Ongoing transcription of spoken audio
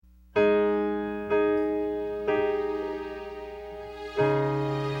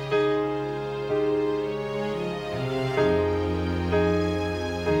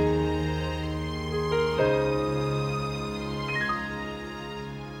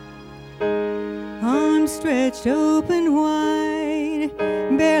arms stretched open wide,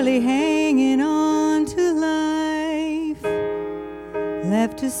 barely hanging on to life,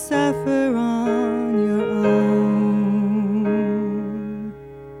 left to suffer on your own.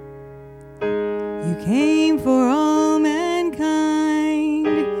 You came for all mankind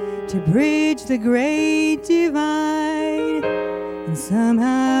to bridge the great divide, and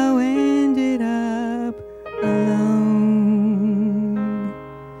somehow ended up alone.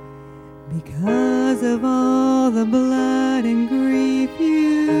 Because of all the blood and grief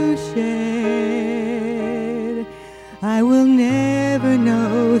you shed, I will never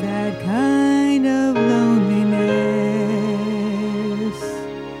know that kind of loneliness.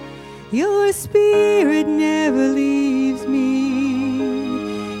 Your spirit never leaves me,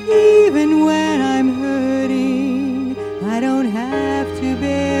 even when I'm hurting. I don't have to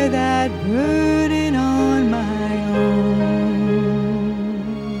bear that burden on my own.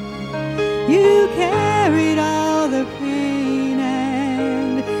 You carried all the pain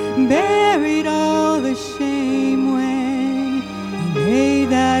and buried all the shame when you made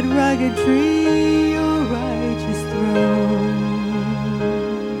that rugged tree your righteous throne.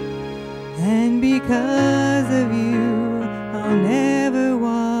 And because of you, I'll never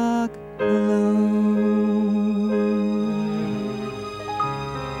walk alone.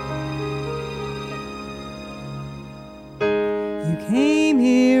 You came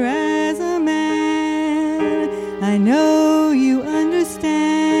here as a man. I know you understand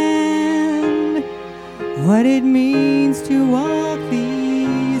what it means to walk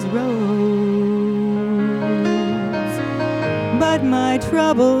these roads. But my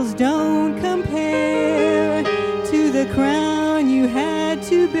troubles don't compare to the crown you had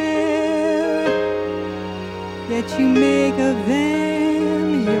to bear, yet you make of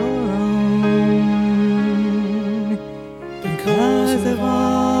them your own. Because of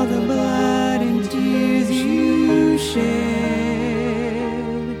all the blood and tears you shed,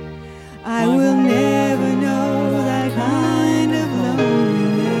 I will never know that kind of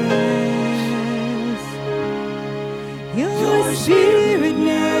loneliness. Your spirit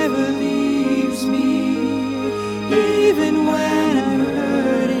never leaves me, even when I'm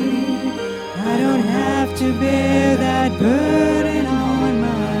hurting. I don't have to bear that burden on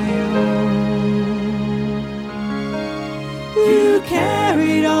my own. You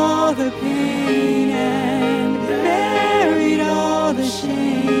carried all the pain and buried all the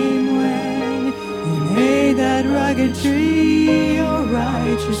shame when you made that rugged tree your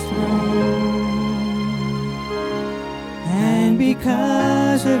righteous throne. And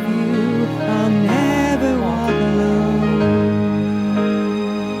because of you, I'll never walk alone.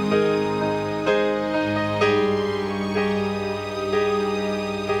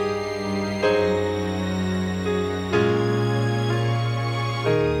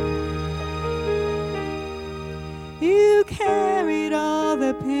 You carried all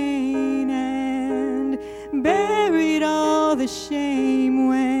the pain and buried all the shame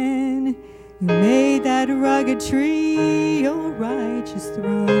when you made that rugged tree your righteous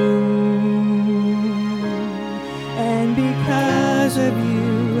throne. And because of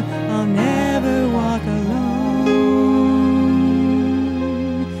you, I'll never walk alone.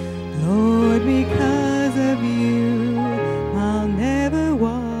 Lord, because of you, I'll never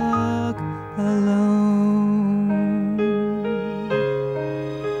walk alone.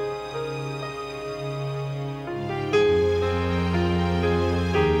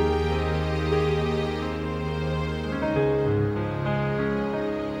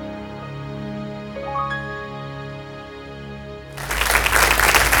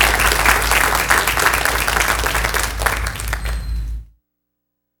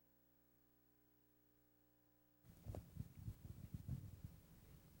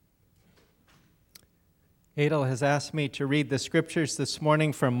 Adel has asked me to read the scriptures this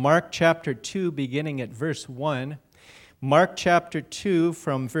morning from Mark chapter 2, beginning at verse 1. Mark chapter 2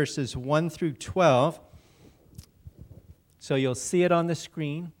 from verses 1 through 12. So you'll see it on the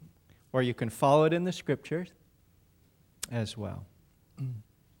screen, or you can follow it in the scriptures as well.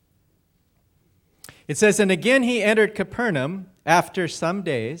 It says, "And again he entered Capernaum after some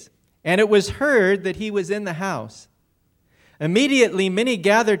days, and it was heard that he was in the house. Immediately many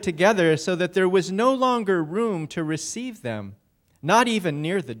gathered together so that there was no longer room to receive them, not even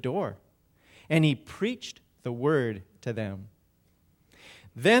near the door. And he preached the word to them.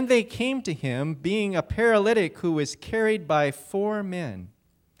 Then they came to him, being a paralytic who was carried by 4 men.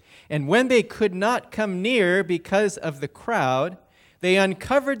 And when they could not come near because of the crowd, they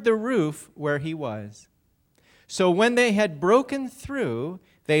uncovered the roof where he was. So when they had broken through,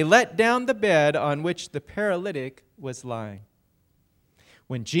 they let down the bed on which the paralytic was lying.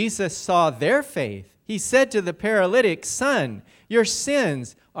 When Jesus saw their faith, He said to the paralytic, "Son, your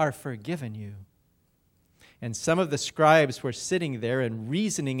sins are forgiven you." And some of the scribes were sitting there and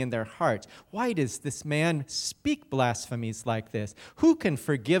reasoning in their hearts, "Why does this man speak blasphemies like this? Who can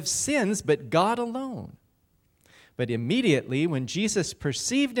forgive sins but God alone?" But immediately when Jesus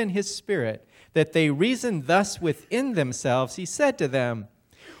perceived in his spirit that they reasoned thus within themselves, he said to them,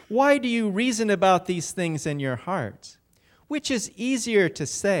 "Why do you reason about these things in your hearts? Which is easier to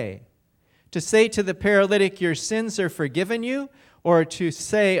say to the paralytic, 'Your sins are forgiven you,' or to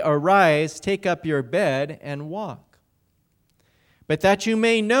say, 'Arise, take up your bed and walk'? But that you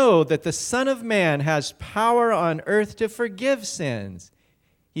may know that the Son of Man has power on earth to forgive sins."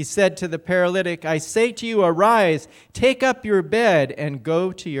 He said to the paralytic, "I say to you, arise, take up your bed, and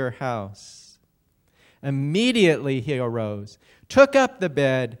go to your house." Immediately he arose, took up the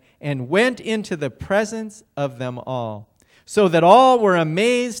bed, and went into the presence of them all, so that all were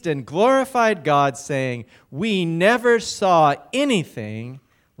amazed and glorified God, saying, "We never saw anything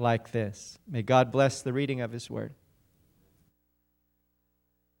like this." May God bless the reading of his word.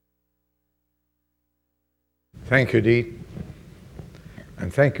 Thank you, Dee.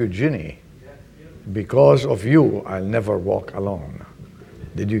 And thank you, Ginny. Because of you, I'll never walk alone.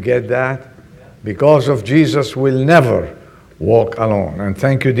 Did you get that? Because of Jesus, we'll never walk alone. And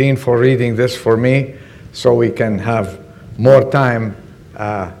thank you, Dean, for reading this for me so we can have more time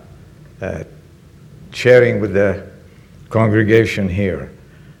sharing with the congregation here.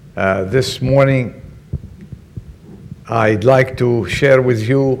 This morning, I'd like to share with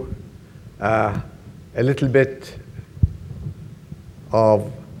you a little bit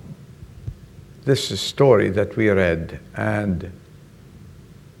of this story that we read, and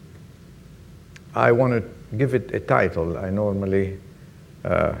I want to give it a title. I normally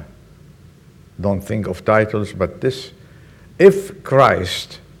don't think of titles, but this: If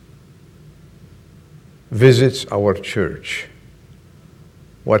Christ visits our church,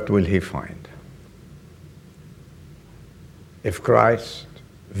 what will he find? If Christ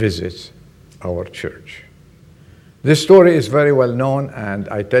visits our church. This story is very well known, and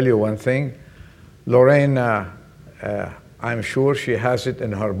I tell you one thing, Lorraine, I'm sure she has it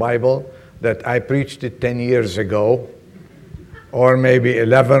in her Bible, that I preached it 10 years ago, or maybe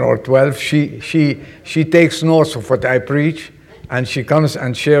 11 or 12. She takes notes of what I preach, and she comes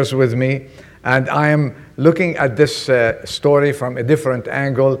and shares with me, and I am looking at this story from a different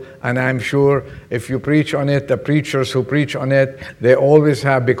angle, and I'm sure if you preach on it, the preachers who preach on it, they always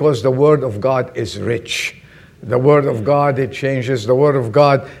have, because the Word of God is rich. The Word of God, it changes. The Word of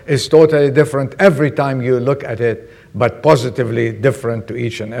God is totally different every time you look at it, but positively different to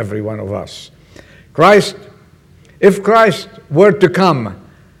each and every one of us. If Christ were to come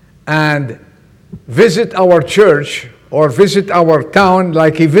and visit our church or visit our town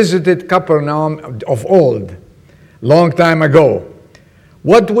like he visited Capernaum of old, long time ago,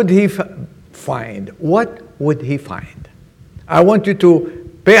 what would he find? What would he find? I want you to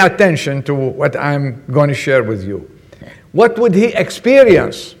pay attention to what I'm going to share with you. What would he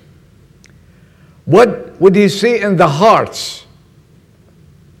experience? What would he see in the hearts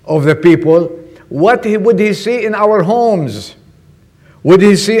of the people? What would he see in our homes? Would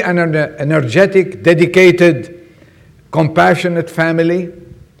he see an energetic, dedicated, compassionate family?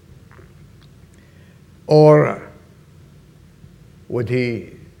 Or would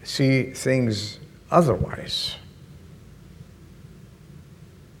he see things otherwise?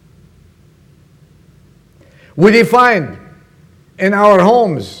 Would he find in our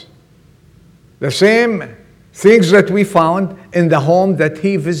homes the same things that we found in the home that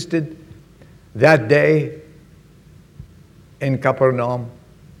he visited that day in Capernaum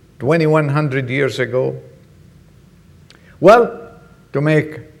 2,100 years ago? Well, to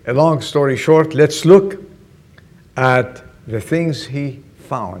make a long story short, let's look at the things he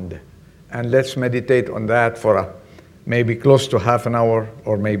found, and let's meditate on that for maybe close to half an hour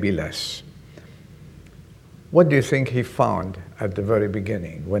or maybe less. What do you think he found at the very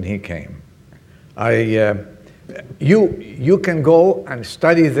beginning when he came? You can go and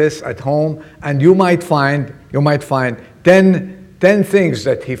study this at home, and you might find 10 things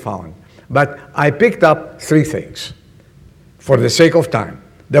that he found. But I picked up 3 things for the sake of time.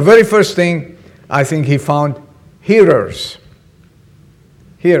 The very first thing, I think he found hearers.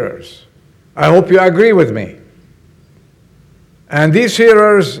 Hearers. I hope you agree with me. And these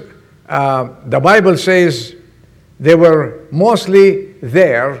hearers, the Bible says, they were mostly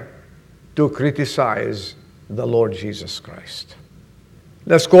there to criticize the Lord Jesus Christ.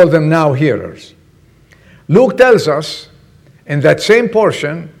 Let's call them now hearers. Luke tells us in that same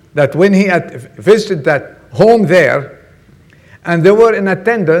portion that when he had visited that home there, and they were in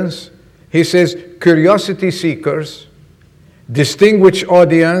attendance, He says, curiosity seekers, distinguished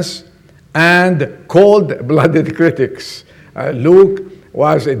audience, and cold-blooded critics. Luke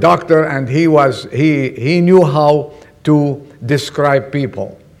was a doctor, and he knew how to describe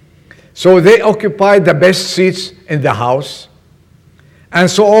people. So they occupied the best seats in the house, and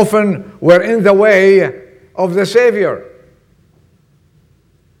so often were in the way of the Savior.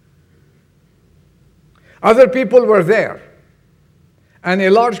 Other people were there, and a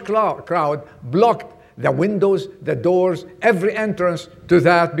large crowd blocked the windows, the doors, every entrance to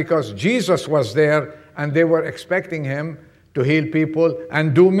that, because Jesus was there and they were expecting him to heal people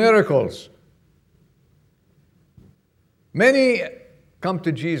and do miracles. Many come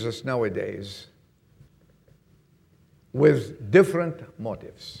to Jesus nowadays with different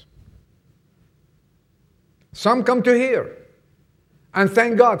motives. Some come to hear, and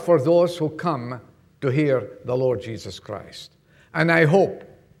thank God for those who come to hear the Lord Jesus Christ. And I hope,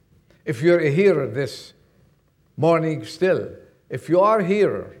 if you're a hearer this morning still, if you are a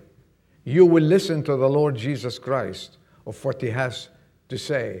hearer, you will listen to the Lord Jesus Christ of what he has to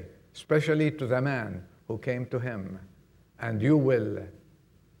say, especially to the man who came to him. And you will,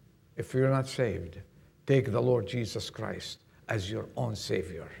 if you're not saved, take the Lord Jesus Christ as your own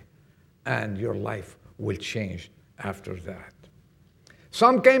Savior, and your life will change after that.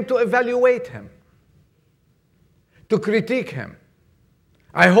 Some came to evaluate him, to critique him.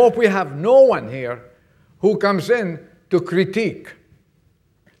 I hope we have no one here who comes in to critique,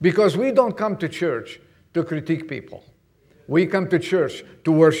 because we don't come to church to critique people. We come to church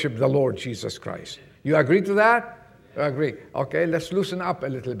to worship the Lord Jesus Christ. You agree to that? You agree. Okay, let's loosen up a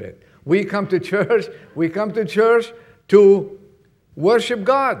little bit. We come to church to worship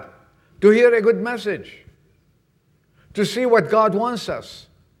God, to hear a good message, to see what God wants us.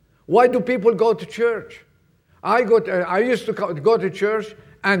 Why do people go to church? I used to go to church,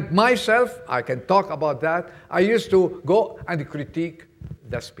 and myself, I can talk about that, I used to go and critique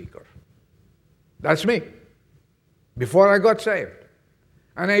the speaker. That's me, before I got saved.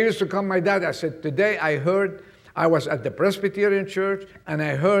 And I used to come, my dad, I said, today I was at the Presbyterian church, and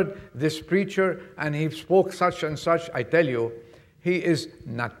I heard this preacher, and he spoke such and such. I tell you, he is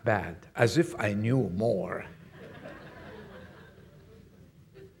not bad, as if I knew more.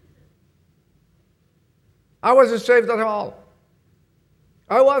 I wasn't saved at all.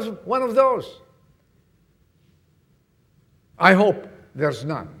 I was one of those. I hope there's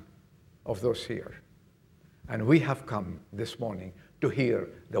none of those here. And we have come this morning to hear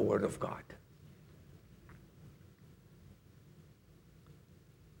the Word of God.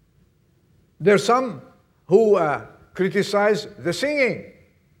 There's some who criticize the singing.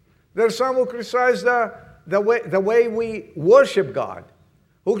 There's some who criticize the way we worship God,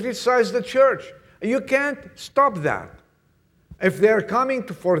 who criticize the church. You can't stop that. If they're coming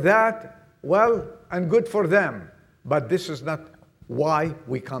for that, well and good for them. But this is not why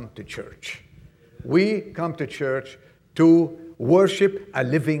we come to church. We come to church to worship a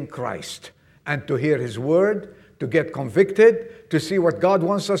living Christ and to hear his word, to get convicted, to see what God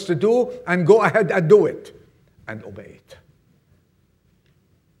wants us to do, and go ahead and do it and obey it.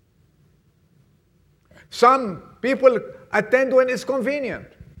 Some people attend when it's convenient.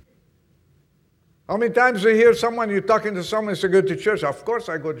 How many times you hear someone, you're talking to someone, say, go to church? Of course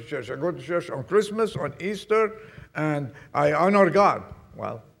I go to church. I go to church on Christmas, on Easter, and I honor God.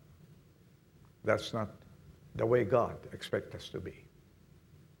 Well, that's not the way God expects us to be.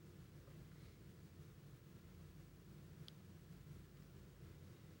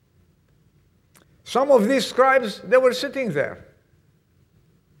 Some of these scribes, they were sitting there.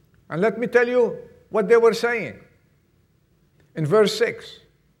 And let me tell you what they were saying. In verse 6,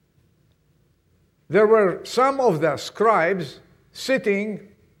 there were some of the scribes sitting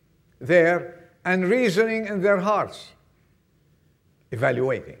there and reasoning in their hearts,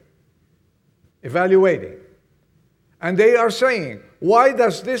 evaluating. And they are saying, why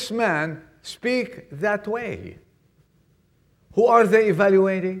does this man speak that way? Who are they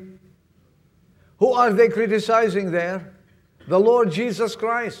evaluating? Who are they criticizing there? The Lord Jesus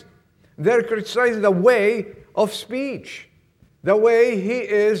Christ. They're criticizing the way of speech, the way he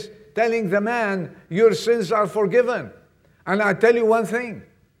is telling the man, your sins are forgiven. And I tell you one thing,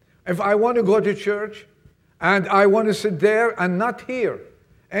 if I want to go to church and I want to sit there and not hear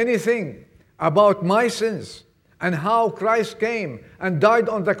anything about my sins and how Christ came and died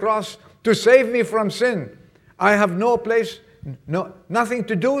on the cross to save me from sin, I have nothing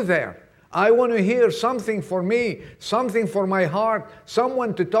to do there. I want to hear something for me, something for my heart,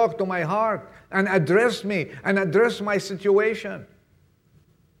 someone to talk to my heart and address me and address my situation.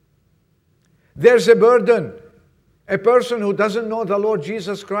 There's a burden A person who doesn't know the Lord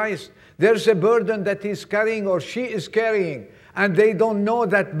Jesus Christ, there's a burden that he's carrying or she is carrying, and they don't know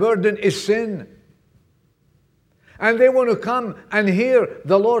that burden is sin. And they want to come and hear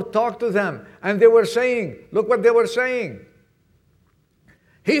the Lord talk to them. And they were saying, look what they were saying.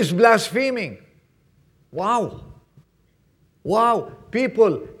 He's blaspheming. Wow. Wow.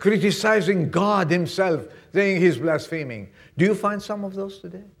 People criticizing God himself, saying he's blaspheming. Do you find some of those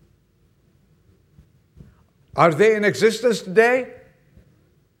today? Are they in existence today?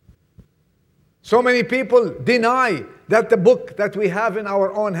 So many people deny that the book that we have in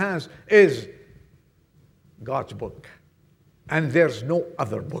our own hands is God's book. And there's no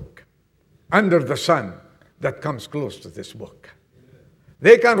other book under the sun that comes close to this book.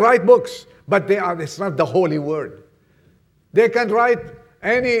 They can write books, but it's not the holy word. They can write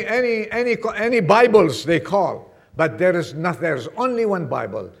any Bibles they call, but there's only one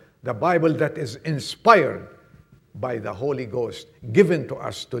Bible, the Bible that is inspired by the Holy Ghost, given to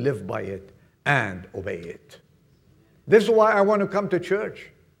us to live by it and obey it. This is why I want to come to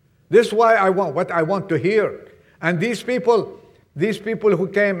church. This is why I want to hear. And these people who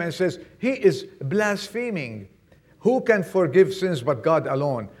came and says, he is blaspheming. Who can forgive sins but God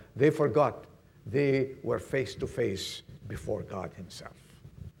alone? They forgot. They were face to face before God himself.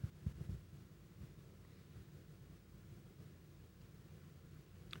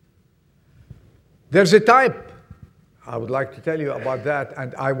 There's a type. I would like to tell you about that,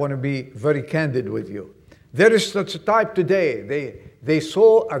 and I want to be very candid with you. There is such a type today. They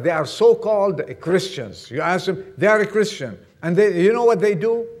are so-called Christians. You ask them, they are a Christian. And you know what they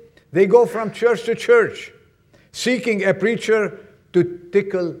do? They go from church to church, seeking a preacher to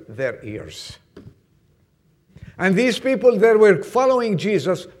tickle their ears. And these people, they were following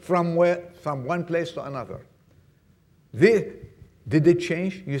Jesus from one place to another. Did it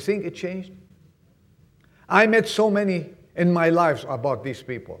change? You think it changed? I met so many in my life about these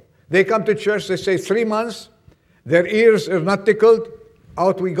people. They come to church, they say 3 months, their ears are not tickled,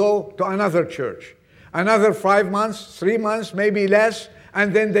 out we go to another church. Another 5 months, 3 months, maybe less,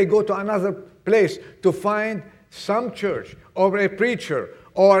 and then they go to another place to find some church or a preacher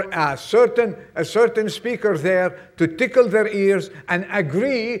or a certain speaker there to tickle their ears and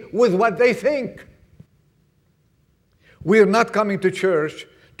agree with what they think. We are not coming to church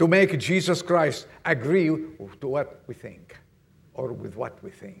to make Jesus Christ agree to what we think or with what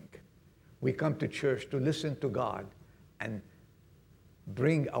we think. We come to church to listen to God and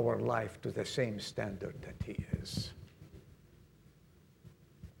bring our life to the same standard that he is.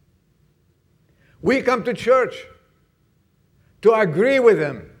 We come to church to agree with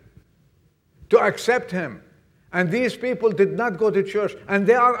him, to accept him. And these people did not go to church, and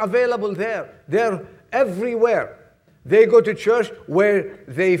they are available there. They're everywhere. They go to church where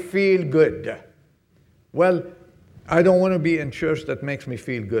they feel good. Well, I don't want to be in church that makes me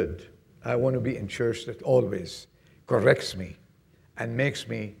feel good. I want to be in church that always corrects me and makes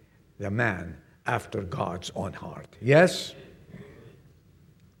me the man after God's own heart. Yes?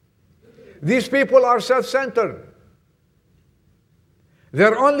 These people are self-centered.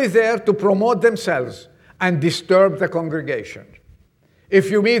 They're only there to promote themselves and disturb the congregation.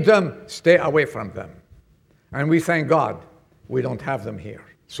 If you meet them, stay away from them. And we thank God we don't have them here.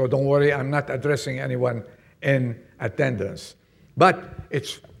 So don't worry, I'm not addressing anyone in attendance. But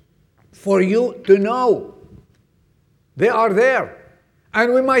it's for you to know they are there.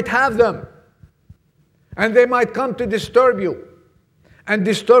 And we might have them. And they might come to disturb you and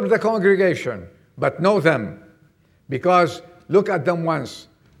disturb the congregation. But know them. Because look at them once.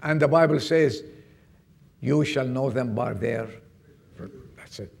 And the Bible says, you shall know them by their...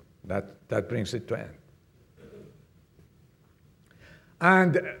 That's it. That brings it to an end.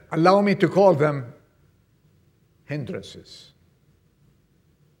 And allow me to call them hindrances.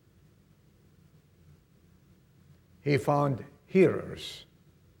 He found hearers,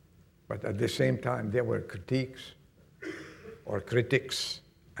 but at the same time they were critics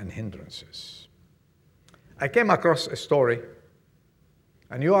and hindrances. I came across a story,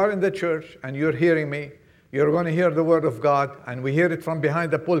 and you are in the church and you're hearing me. You're going to hear the word of God, and we hear it from behind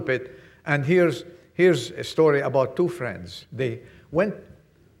the pulpit. And here's a story about two friends. They went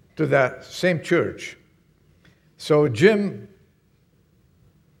to the same church. So Jim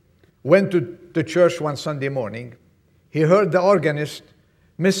went to the church one Sunday morning. He heard the organist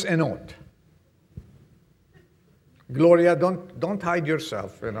miss a note. Gloria, don't hide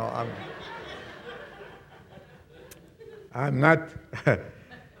yourself. You know, I'm not.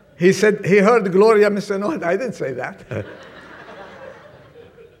 He said he heard Gloria miss a note. I didn't say that.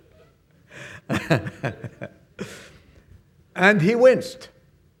 And he winced.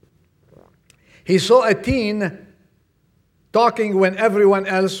 He saw a teen talking when everyone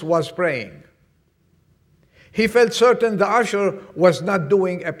else was praying. He felt certain the usher was not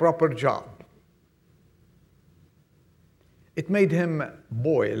doing a proper job. It made him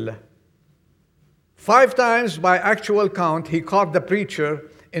boil. 5 times by actual count, he caught the preacher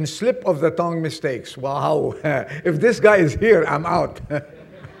in slip-of-the-tongue mistakes. Wow, if this guy is here, I'm out.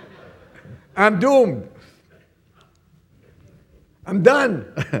 I'm doomed. I'm done.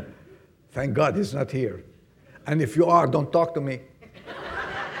 Thank God he's not here. And if you are, don't talk to me.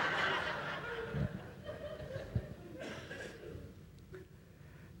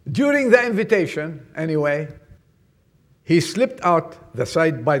 During the invitation, anyway, he slipped out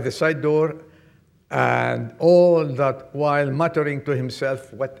by the side door, and all that while muttering to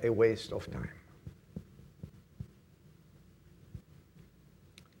himself, what a waste of time.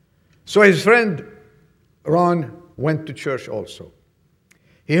 So his friend Ron went to church also.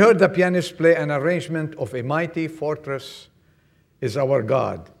 He heard the pianist play an arrangement of A Mighty Fortress is Our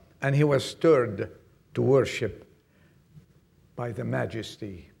God, and he was stirred to worship by the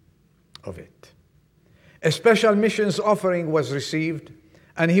majesty of it. A special missions offering was received,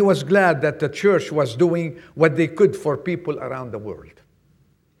 and he was glad that the church was doing what they could for people around the world.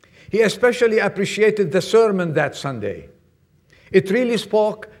 He especially appreciated the sermon that Sunday. It really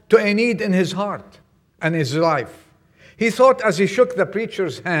spoke to a need in his heart and his life. He thought as he shook the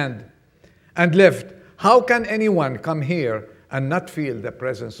preacher's hand and left, how can anyone come here and not feel the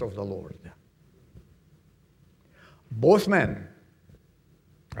presence of the Lord? Both men,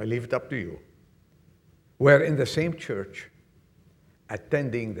 I leave it up to you, were in the same church,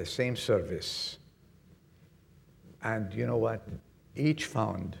 attending the same service. And you know what? Each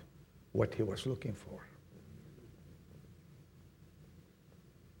found what he was looking for.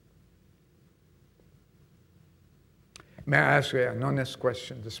 May I ask you an honest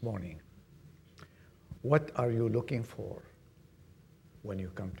question this morning? What are you looking for when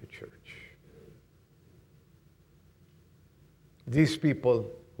you come to church? These people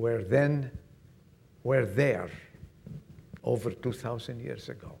were there over 2,000 years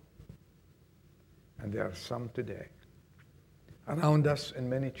ago. And there are some today. Around us in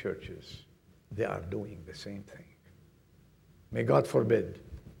many churches, they are doing the same thing. May God forbid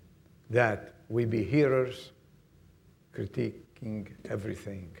that we be hearers, critiquing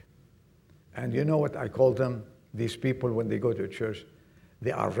everything. And you know what I call them? These people, when they go to a church,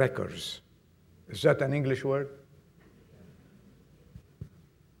 they are wreckers. Is that an English word?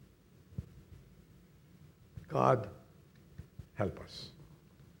 God help us.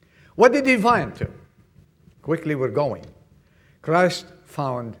 What did he find? Quickly, we're going. Christ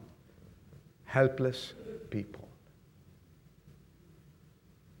found helpless people.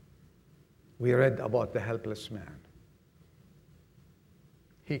 We read about the helpless man.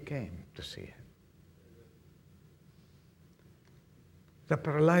 He came to see him. The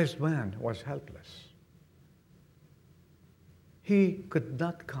paralyzed man was helpless. He could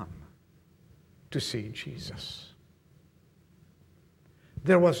not come to see Jesus.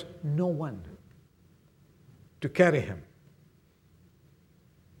 There was no one to carry him,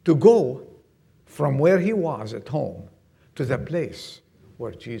 to go from where he was at home to the place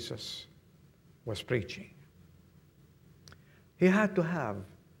where Jesus was preaching. He had to have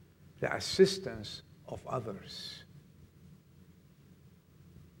the assistance of others.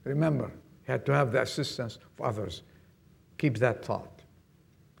 Remember, he had to have the assistance of others. Keep that thought.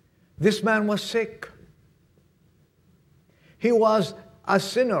 This man was sick. He was a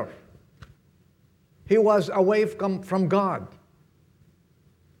sinner. He was away from God.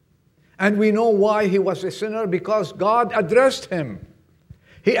 And we know why he was a sinner, because God addressed him.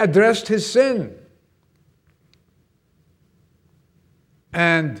 He addressed his sin.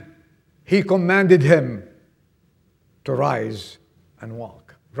 And he commanded him to rise and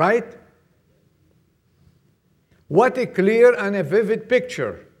walk. Right? What a clear and a vivid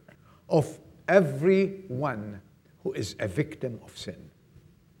picture of everyone who is a victim of sin.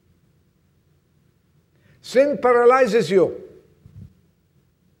 Sin paralyzes you.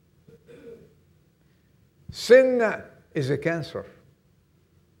 Sin is a cancer.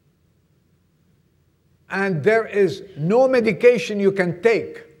 And there is no medication you can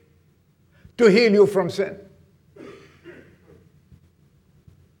take to heal you from sin.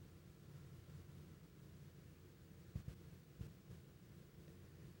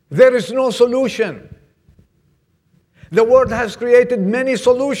 There is no solution. The world has created many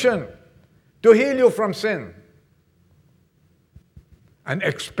solutions to heal you from sin. And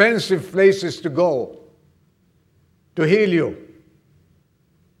expensive places to go to heal you.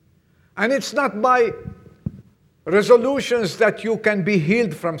 And it's not by resolutions that you can be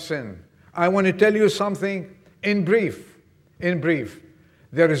healed from sin. I want to tell you something in brief. In brief,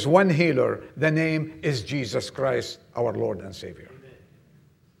 there is one healer. The name is Jesus Christ, our Lord and Savior. Amen.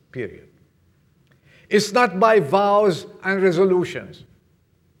 Period. It's not by vows and resolutions.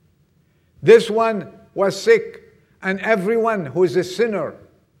 This one was sick, and everyone who is a sinner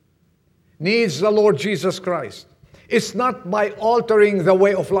needs the Lord Jesus Christ. It's not by altering the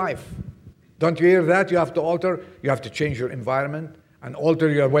way of life. Don't you hear that? You have to alter, you have to change your environment and alter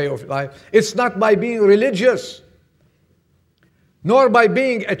your way of life. It's not by being religious, nor by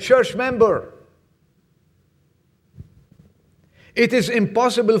being a church member. It is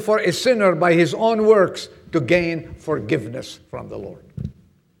impossible for a sinner by his own works to gain forgiveness from the Lord.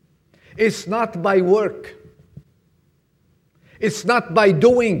 It's not by work. It's not by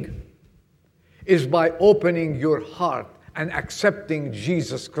doing. It's by opening your heart and accepting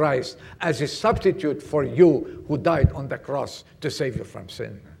Jesus Christ as a substitute for you who died on the cross to save you from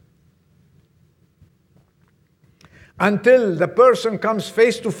sin. Until the person comes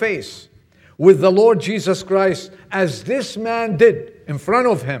face to face with the Lord Jesus Christ, as this man did in front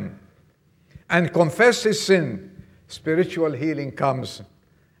of him, and confess his sin, spiritual healing comes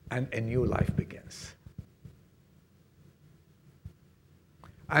and a new life begins.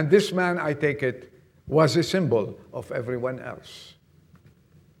 And this man, I take it, was a symbol of everyone else,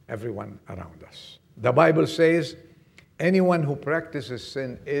 everyone around us. The Bible says, anyone who practices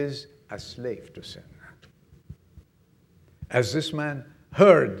sin is a slave to sin. As this man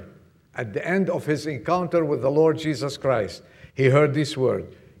heard at the end of his encounter with the Lord Jesus Christ, he heard this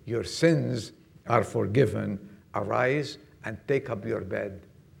word, your sins are forgiven, arise and take up your bed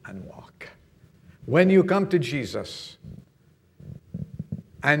and walk. When you come to Jesus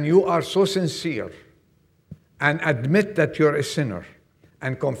and you are so sincere and admit that you're a sinner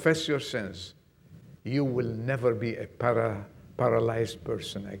and confess your sins, you will never be a paralyzed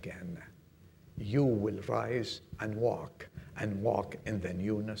person again. You will rise and walk in the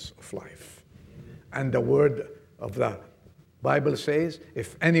newness of life. And the word of the Bible says,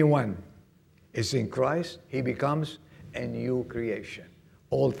 if anyone is in Christ, he becomes a new creation.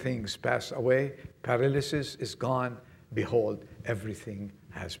 All things pass away, paralysis is gone, behold, everything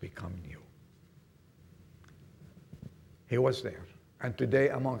has become new. He was there. And today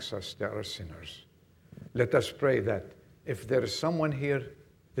amongst us, there are sinners. Let us pray that if there is someone here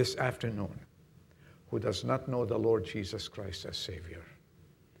this afternoon who does not know the Lord Jesus Christ as Savior,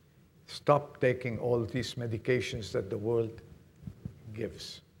 stop taking all these medications that the world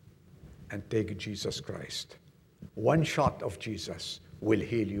gives and take Jesus Christ. One shot of Jesus will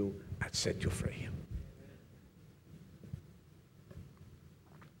heal you and set you free.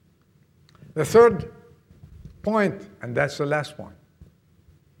 The third point, and that's the last one.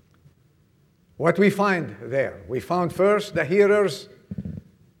 What we find there, we found first the hearers,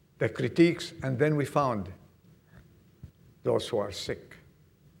 the critiques, and then we found those who are sick,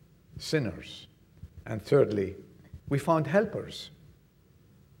 sinners. And thirdly, we found helpers.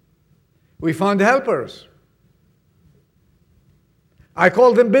 We found helpers. I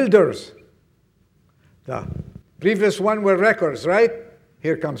call them builders. The previous one were wreckers, right?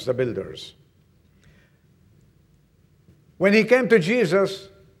 Here comes the builders. When he came to Jesus,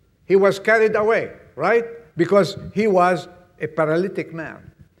 he was carried away, right? Because he was a paralytic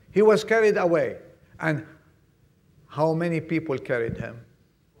man. He was carried away. And how many people carried him?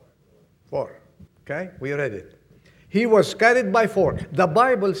 4. Okay? We read it. He was carried by 4. The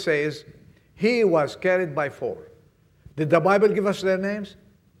Bible says he was carried by 4. Did the Bible give us their names?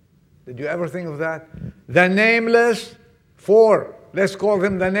 Did you ever think of that? The nameless 4. Let's call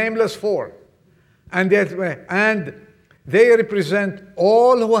them the nameless 4. And they represent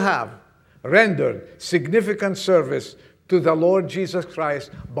all who have rendered significant service to the Lord Jesus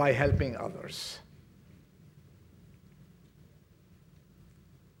Christ by helping others.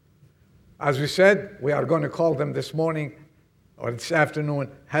 As we said, we are going to call them this morning or this afternoon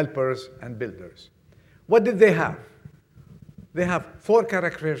helpers and builders. What did they have? They have 4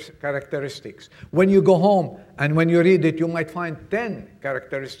 characteristics. When you go home and when you read it, you might find 10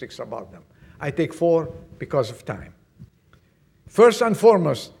 characteristics about them. I take 4 because of time. First and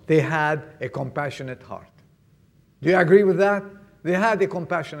foremost, they had a compassionate heart. Do you agree with that? They had a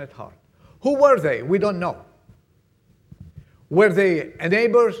compassionate heart. Who were they? We don't know. Were they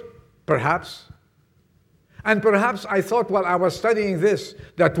neighbors? Perhaps. And perhaps I thought while I was studying this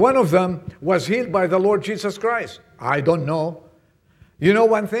that one of them was healed by the Lord Jesus Christ. I don't know. You know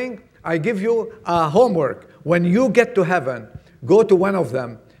one thing? I give you homework. When you get to heaven, go to one of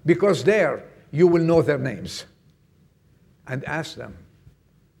them, because there you will know their names. And ask them,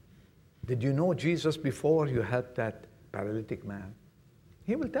 did you know Jesus before you helped that paralytic man?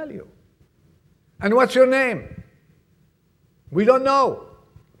 He will tell you. And what's your name? We don't know.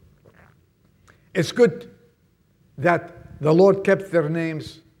 It's good that the Lord kept their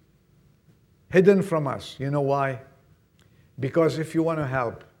names hidden from us. You know why? Because if you want to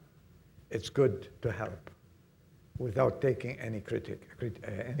help, it's good to help without taking any credit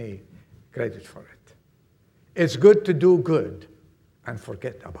for it. It's good to do good and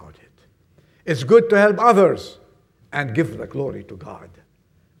forget about it. It's good to help others and give the glory to God.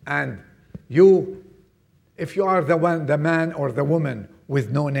 And you, if you are the man or the woman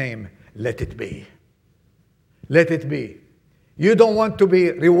with no name, let it be. Let it be. You don't want to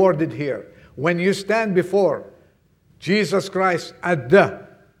be rewarded here. When you stand before Jesus Christ at the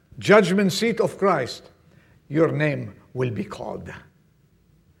judgment seat of Christ, your name will be called.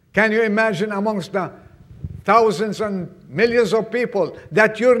 Can you imagine amongst the thousands and millions of people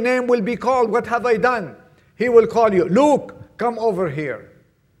that your name will be called? What have I done? He will call you. Luke, come over here.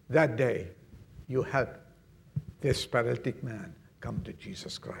 That day, you help this paralytic man come to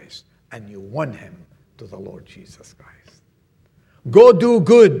Jesus Christ, and you won him to the Lord Jesus Christ. Go do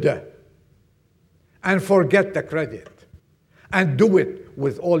good and forget the credit, and do it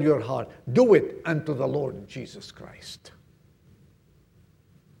with all your heart. Do it unto the Lord Jesus Christ.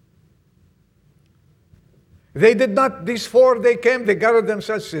 They did not, these four, they came, they gathered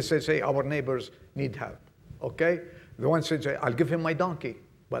themselves, they say, our neighbors need help. Okay? The one said, I'll give him my donkey.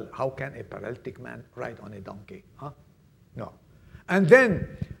 Well, how can a paralytic man ride on a donkey? Huh? No. And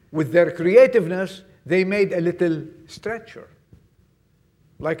then, with their creativeness, they made a little stretcher,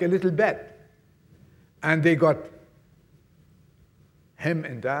 like a little bed. And they got him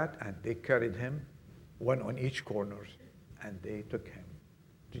in that, and they carried him, one on each corner, and they took him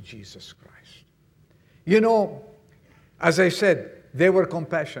to Jesus Christ. You know, as I said, they were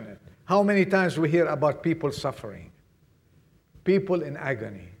compassionate. How many times we hear about people suffering, people in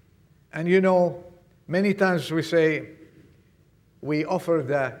agony. And you know, many times we say, we offer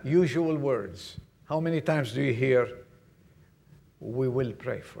the usual words. How many times do you hear, we will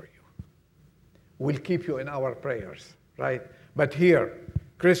pray for you. We'll keep you in our prayers, right? But here,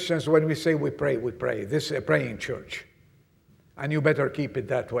 Christians, when we say we pray, we pray. This is a praying church. And you better keep it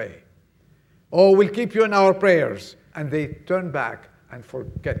that way. Oh, we'll keep you in our prayers. And they turn back and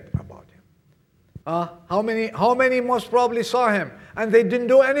forget about him. How many most probably saw him and they didn't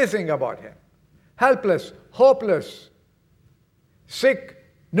do anything about him? Helpless, hopeless, sick.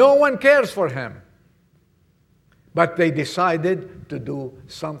 No one cares for him. But they decided to do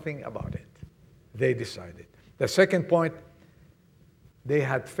something about it. They decided. The second point, they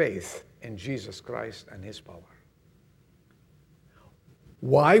had faith in Jesus Christ and his power.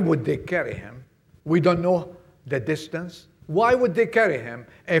 Why would they carry him? We don't know the distance. Why would they carry him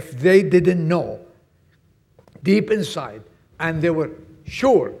if they didn't know deep inside and they were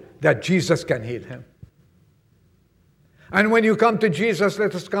sure that Jesus can heal him? And when you come to Jesus,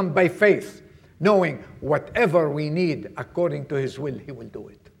 let us come by faith, knowing whatever we need according to his will, he will do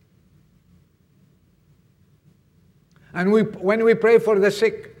it. And when we pray for the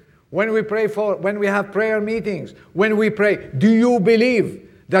sick, when we have prayer meetings, when we pray, do you believe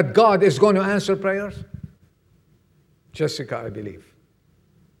that God is going to answer prayers? Jessica, I believe.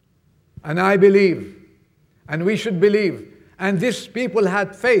 And I believe. And we should believe. And these people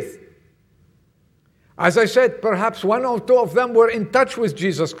had faith. As I said, perhaps one or two of them were in touch with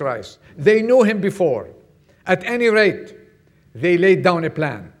Jesus Christ. They knew him before. At any rate, they laid down a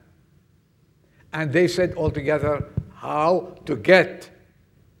plan. And they said altogether how to get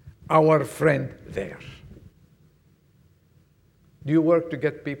our friend there. Do you work to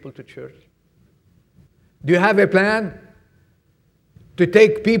get people to church? Do you have a plan to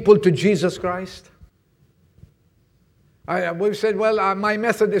take people to Jesus Christ? We've said, well, my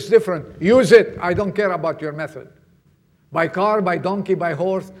method is different. Use it. I don't care about your method. By car, by donkey, by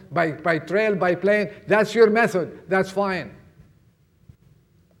horse, by trail, by plane. That's your method. That's fine.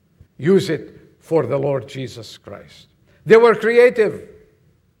 Use it for the Lord Jesus Christ. They were creative.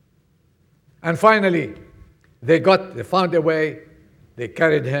 And finally, they found a way. They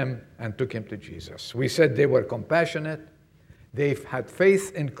carried him and took him to Jesus. We said they were compassionate. They had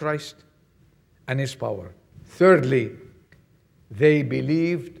faith in Christ and his power. Thirdly, they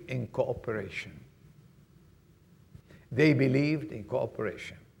believed in cooperation. They believed in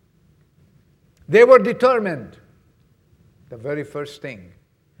cooperation. They were determined. The very first thing.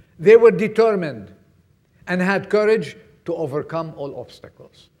 They were determined and had courage to overcome all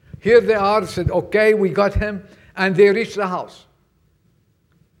obstacles. Here they are, said, okay, we got him, and they reached the house.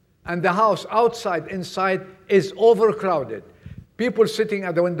 And the house, outside, inside, is overcrowded. People sitting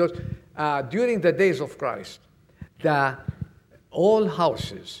at the windows. During the days of Christ, all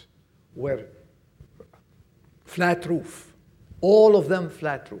houses were flat roof. All of them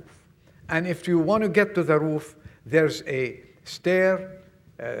flat roof. And if you want to get to the roof, there's a stair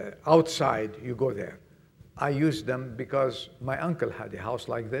outside. You go there. I used them because my uncle had a house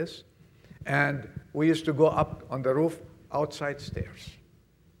like this, and we used to go up on the roof, outside stairs.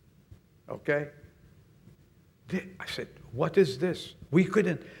 Okay? I said, what is this? We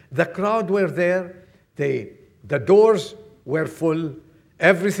couldn't. The crowd were there. The doors were full.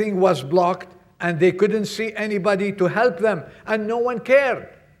 Everything was blocked, and they couldn't see anybody to help them. And no one cared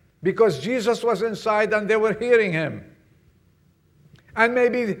because Jesus was inside and they were hearing him. And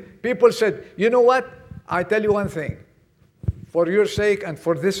maybe people said, you know what? I tell you one thing. For your sake and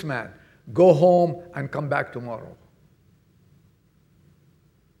for this man, go home and come back tomorrow.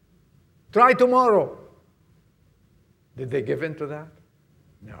 Try tomorrow. Did they give in to that?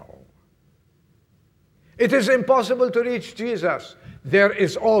 No. It is impossible to reach Jesus. There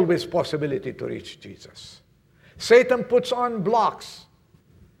is always possibility to reach Jesus. Satan puts on blocks.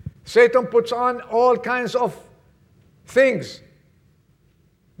 Satan puts on all kinds of things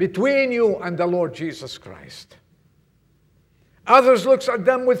between you and the Lord Jesus Christ. Others looks at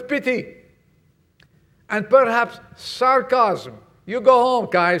them with pity and perhaps sarcasm. You go home,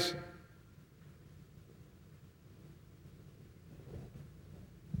 guys.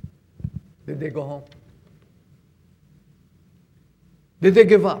 Did they go home? Did they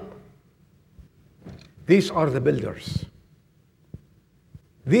give up? These are the builders.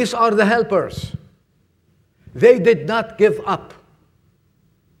 These are the helpers. They did not give up.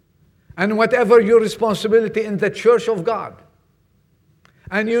 And whatever your responsibility in the church of God,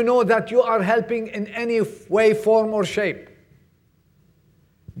 and you know that you are helping in any way, form, or shape,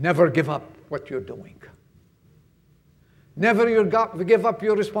 never give up what you're doing. Never give up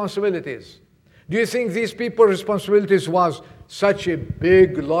your responsibilities. Do you think these people's responsibilities was such a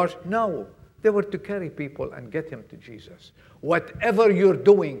big, large? No. They were to carry people and get him to Jesus. Whatever you're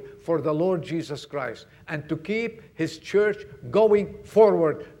doing for the Lord Jesus Christ and to keep his church going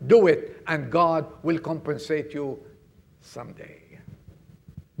forward, do it, and God will compensate you someday.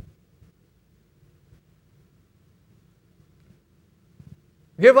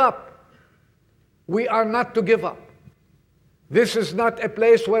 Give up. We are not to give up. This is not a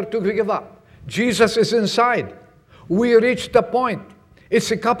place where to give up. Jesus is inside. We reached the point.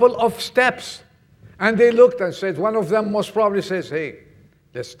 It's a couple of steps. And they looked and said, one of them most probably says, hey,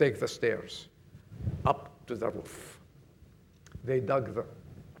 let's take the stairs up to the roof. They dug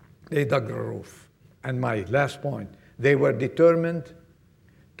the roof. And my last point, they were determined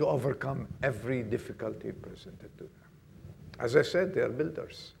to overcome every difficulty presented to them. As I said, they are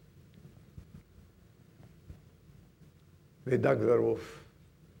builders. They dug the roof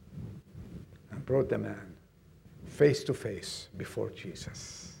and brought the man face to face before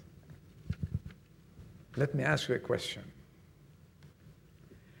Jesus. Let me ask you a question.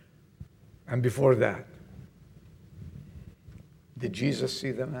 And before that, did Jesus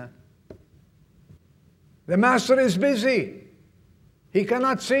see the man? The master is busy. He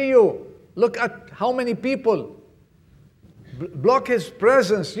cannot see you. Look at how many people block his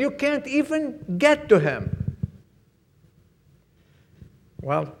presence. You can't even get to him.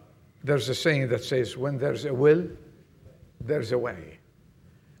 Well, there's a saying that says, when there's a will, there's a way.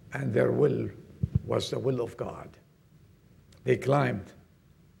 And their will was the will of God. They climbed,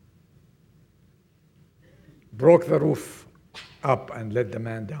 broke the roof up, and let the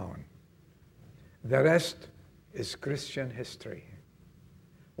man down. The rest is Christian history.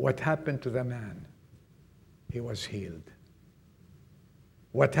 What happened to the man? He was healed.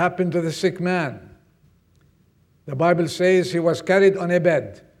 What happened to the sick man? The Bible says he was carried on a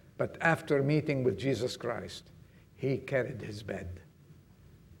bed, but after meeting with Jesus Christ, he carried his bed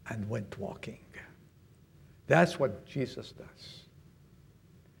and went walking. That's what Jesus does.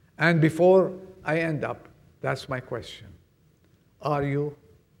 And before I end up, that's my question. Are you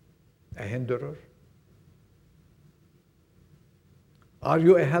a hinderer? Are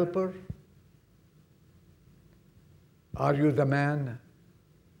you a helper? Are you the man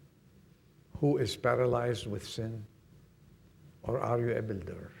who is paralyzed with sin? Or are you a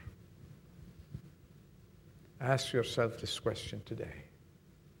builder? Ask yourself this question today.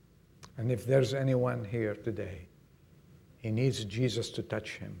 And if there's anyone here today, he needs Jesus to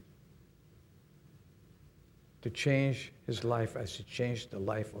touch him, to change his life as he changed the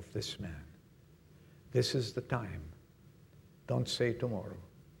life of this man. This is the time. Don't say tomorrow.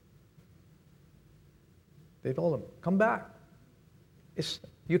 They told him, come back.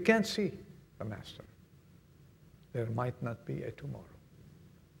 You can't see the master. There might not be a tomorrow.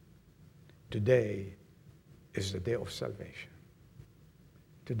 Today is the day of salvation.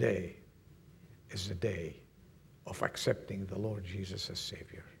 Today is the day of accepting the Lord Jesus as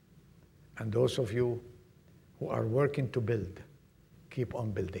Savior. And those of you who are working to build, keep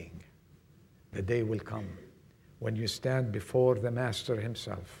on building. The day will come when you stand before the Master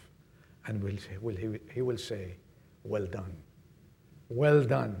himself and he will say, well done, well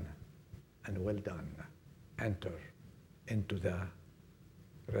done, and well done. Enter into the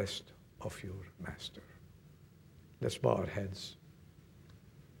rest of your Master. Let's bow our heads.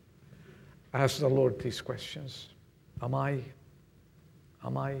 Ask the Lord these questions. Am I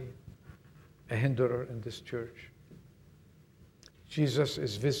a hinderer in this church? Jesus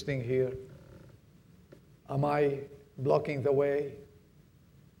is visiting here. Am I blocking the way?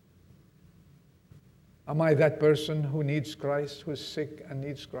 Am I that person who needs Christ, who is sick and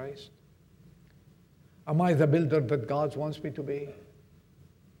needs Christ? Am I the builder that God wants me to be?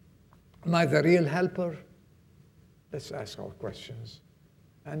 Am I the real helper? Let's ask our questions.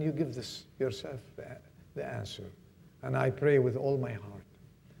 And you give this yourself the answer. And I pray with all my heart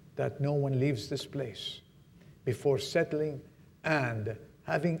that no one leaves this place before settling and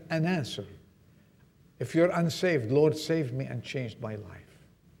having an answer. If you're unsaved, Lord, saved me and changed my life.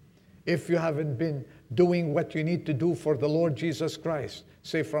 If you haven't been doing what you need to do for the Lord Jesus Christ,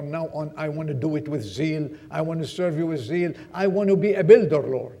 say from now on, I want to do it with zeal. I want to serve you with zeal. I want to be a builder,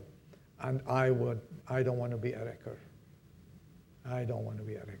 Lord. And I don't want to be a wrecker. I don't want to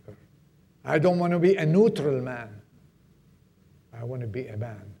be a wrecker. I don't want to be a neutral man. I want to be a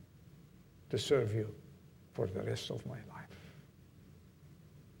man to serve you for the rest of my life.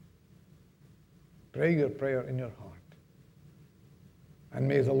 Pray your prayer in your heart. And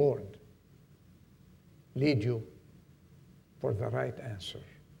may the Lord lead you for the right answer.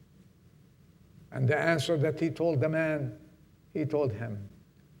 And the answer that he told the man, he told him,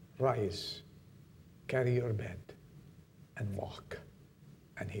 rise, carry your bed, and walk.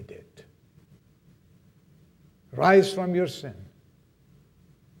 And he did. Rise from your sin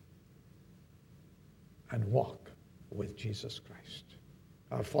and walk with Jesus Christ.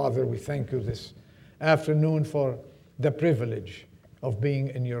 Our Father, we thank you this afternoon for the privilege of being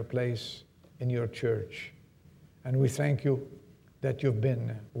in your place, in your church. And we thank you that you've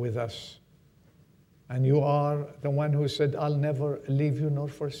been with us. And you are the one who said, I'll never leave you nor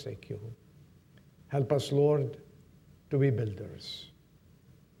forsake you. Help us, Lord, to be builders.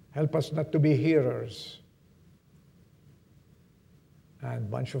 Help us not to be hearers and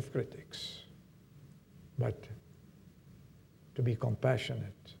bunch of critics, but to be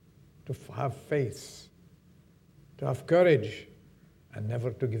compassionate, to have faith, to have courage, and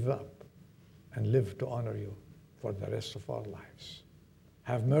never to give up, and live to honor you for the rest of our lives.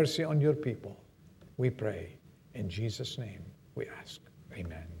 Have mercy on your people, we pray. In Jesus' name we ask.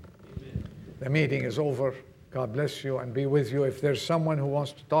 Amen. Amen. The meeting is over. God bless you and be with you. If there's someone who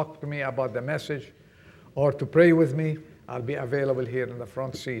wants to talk to me about the message or to pray with me, I'll be available here in the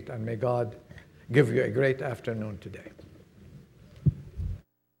front seat, and may God give you a great afternoon today.